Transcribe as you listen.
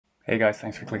Hey guys,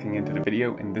 thanks for clicking into the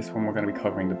video. In this one we're going to be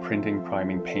covering the printing,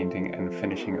 priming, painting and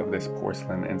finishing of this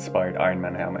porcelain inspired Iron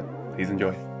Man helmet. Please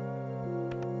enjoy.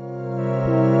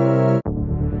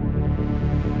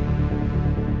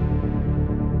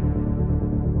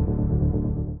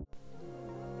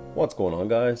 What's going on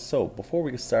guys? So before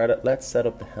we get started, let's set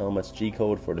up the helmet's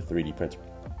G-code for the 3D printer.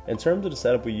 In terms of the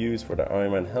setup we used for the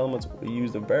Iron Man helmets, we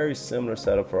used a very similar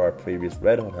setup for our previous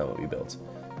Red Hood helmet we built.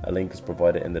 A link is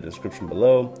provided in the description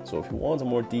below, so if you want a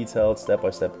more detailed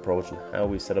step-by-step approach on how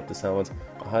we set up this helmet,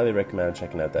 I highly recommend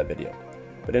checking out that video.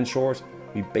 But in short,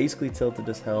 we basically tilted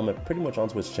this helmet pretty much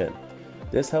onto its chin.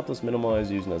 This helped us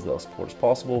minimize using as little support as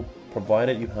possible,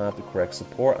 provided you have the correct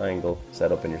support angle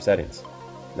set up in your settings.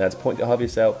 Now to point the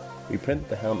obvious out, we printed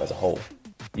the helmet as a whole.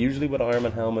 Usually with Iron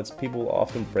Man helmets, people will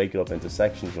often break it up into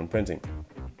sections when printing.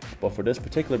 But for this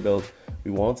particular build,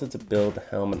 we wanted to build the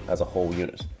helmet as a whole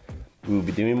unit. We will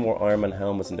be doing more Iron Man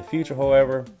helmets in the future,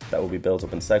 however, that will be built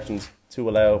up in sections to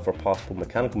allow for possible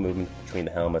mechanical movement between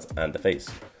the helmet and the face.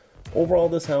 Overall,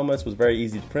 this helmet was very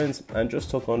easy to print and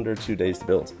just took under 2 days to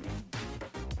build.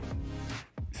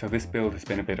 So this build has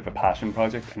been a bit of a passion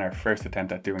project and our first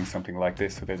attempt at doing something like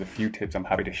this, so there's a few tips I'm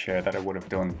happy to share that I would have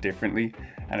done differently,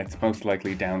 and it's most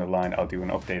likely down the line I'll do an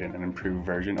updated and improved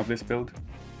version of this build.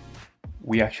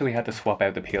 We actually had to swap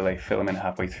out the PLA filament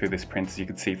halfway through this print, as you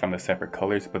can see from the separate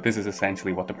colours, but this is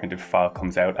essentially what the printed file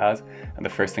comes out as, and the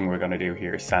first thing we're going to do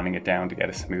here is sanding it down to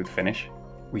get a smooth finish.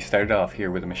 We started off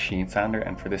here with a machine sander,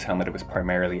 and for this helmet it was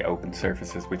primarily open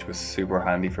surfaces, which was super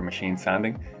handy for machine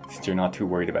sanding, since you're not too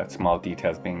worried about small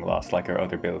details being lost like our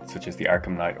other builds such as the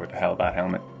Arkham Knight or the Hellbat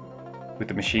helmet. With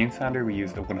the machine sander we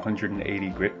used a 180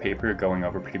 grit paper, going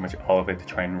over pretty much all of it to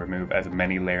try and remove as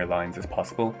many layer lines as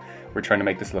possible. We're trying to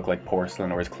make this look like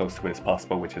porcelain or as close to it as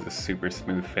possible, which is a super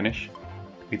smooth finish.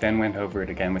 We then went over it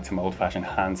again with some old-fashioned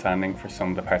hand sanding for some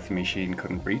of the parts the machine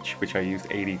couldn't reach, which I used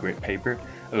 80 grit paper.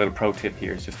 A little pro tip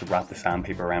here is just to wrap the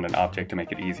sandpaper around an object to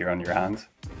make it easier on your hands.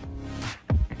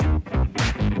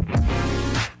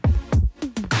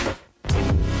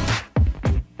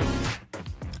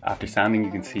 After sanding,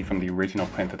 you can see from the original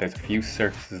print that there's a few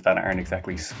surfaces that aren't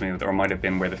exactly smooth, or might have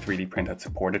been where the 3D print had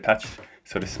support attached.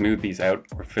 So to smooth these out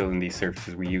or fill in these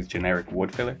surfaces, we use generic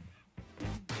wood filler.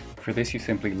 For this, you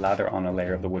simply lather on a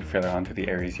layer of the wood filler onto the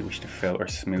areas you wish to fill or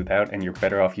smooth out, and you're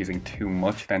better off using too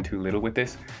much than too little with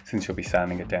this, since you'll be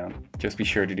sanding it down. Just be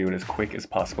sure to do it as quick as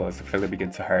possible, as the filler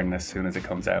begins to harden as soon as it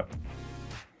comes out.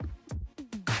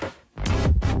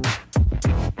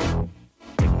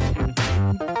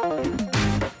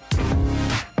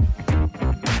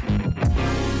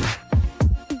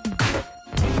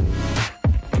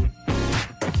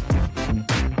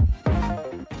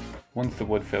 Once the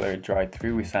wood filler dried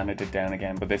through, we sanded it down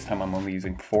again, but this time I'm only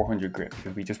using 400 grit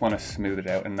because we just want to smooth it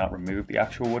out and not remove the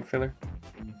actual wood filler.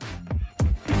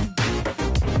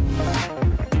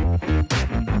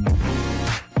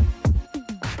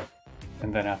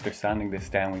 And then after sanding this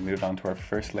down, we moved on to our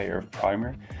first layer of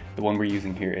primer. The one we're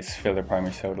using here is filler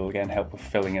primer, so it'll again help with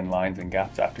filling in lines and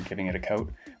gaps after giving it a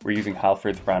coat. We're using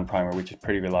Halford's brand primer, which is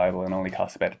pretty reliable and only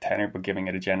costs about a tenner, but giving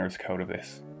it a generous coat of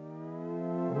this.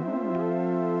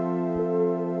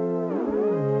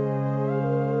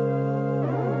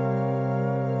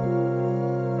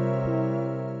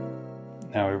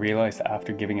 Now I realised that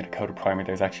after giving it a coat of primer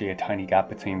there's actually a tiny gap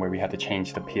between where we had to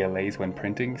change the PLAs when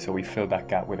printing, so we filled that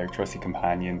gap with our trusty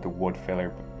companion, the wood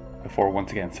filler, before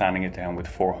once again sanding it down with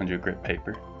 400 grit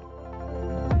paper.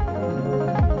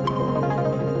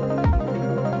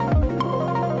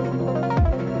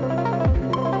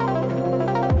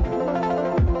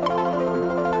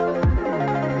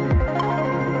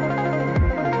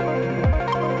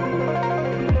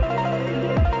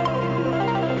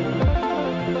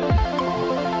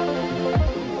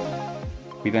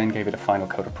 We then gave it a final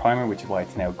coat of primer, which is why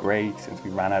it's now grey, since we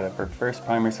ran out of our first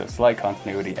primer, so slight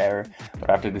continuity error, but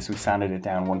after this we sanded it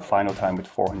down one final time with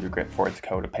 400 grit for its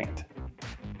coat of paint.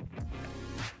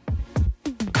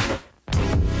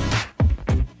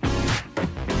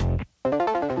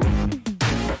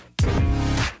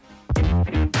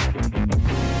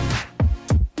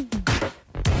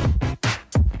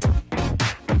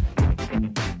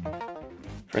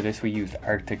 For this we used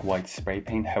Arctic White spray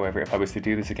paint, however if I was to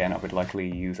do this again I would likely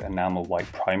use enamel white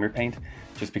primer paint,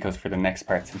 just because for the next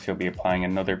part, since you'll be applying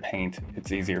another paint,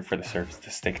 it's easier for the surface to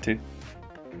stick to.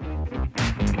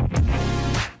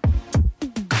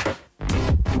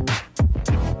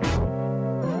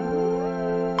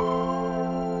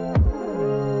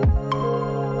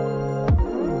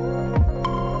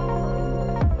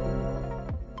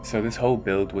 So this whole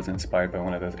build was inspired by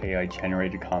one of those AI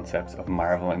generated concepts of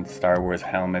Marvel and Star Wars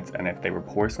helmets, and if they were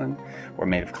porcelain or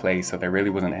made of clay, so there really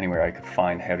wasn't anywhere I could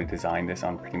find how to design this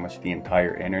on pretty much the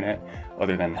entire internet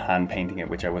other than hand painting it,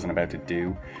 which I wasn't about to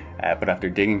do. But after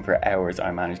digging for hours,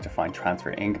 I managed to find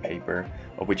transfer ink paper,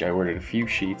 of which I ordered a few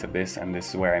sheets of this, and this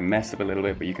is where I messed up a little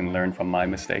bit, but you can learn from my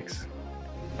mistakes.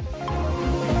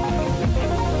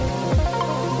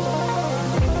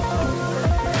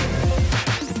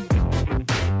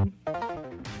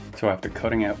 So after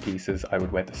cutting out pieces, I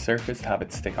would wet the surface to have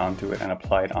it stick onto it and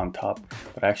apply it on top,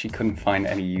 but I actually couldn't find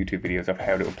any YouTube videos of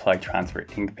how to apply transfer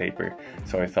ink paper,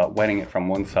 so I thought wetting it from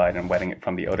one side and wetting it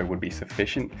from the other would be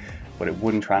sufficient, but it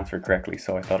wouldn't transfer correctly.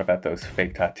 So I thought about those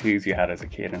fake tattoos you had as a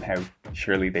kid and how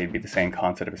surely they'd be the same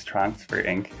concept as transfer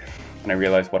ink, and I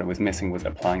realized what I was missing was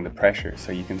applying the pressure.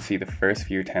 So you can see the first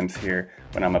few attempts here,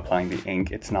 when I'm applying the ink,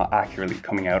 it's not accurately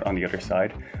coming out on the other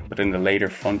side, but in the later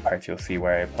front parts you'll see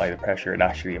where I apply the pressure, it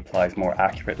actually applies more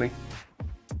accurately.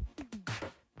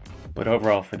 But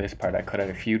overall for this part I cut out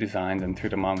a few designs and threw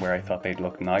them on where I thought they'd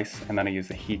look nice, and then I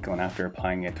used the heat gun after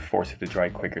applying it to force it to dry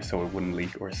quicker so it wouldn't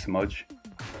leak or smudge.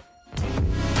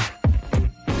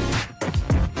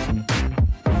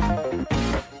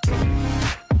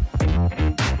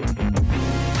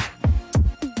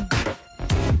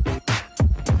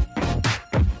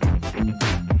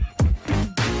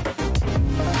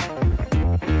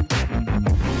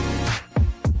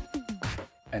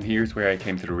 And here's where I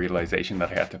came to the realization that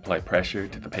I had to apply pressure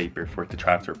to the paper for it to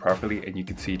transfer properly, and you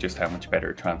can see just how much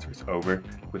better it transfers over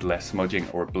with less smudging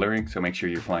or blurring, so make sure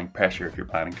you're applying pressure if you're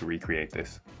planning to recreate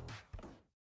this.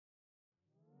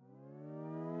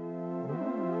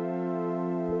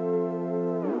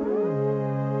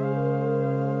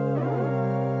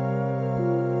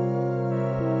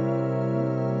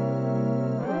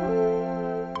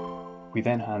 We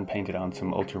then hand painted on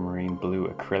some Ultramarine Blue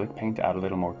acrylic paint to add a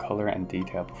little more colour and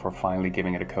detail before finally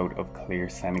giving it a coat of clear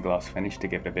semi-gloss finish to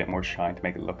give it a bit more shine to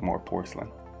make it look more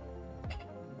porcelain.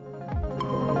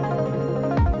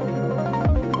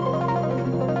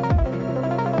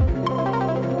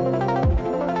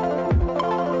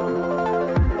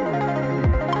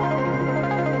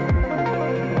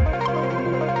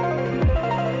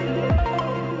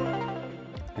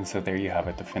 And so there you have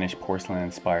it, the finished porcelain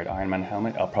inspired Iron Man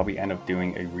helmet. I'll probably end up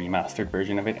doing a remastered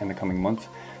version of it in the coming months,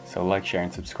 so like, share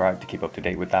and subscribe to keep up to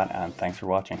date with that, and thanks for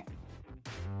watching.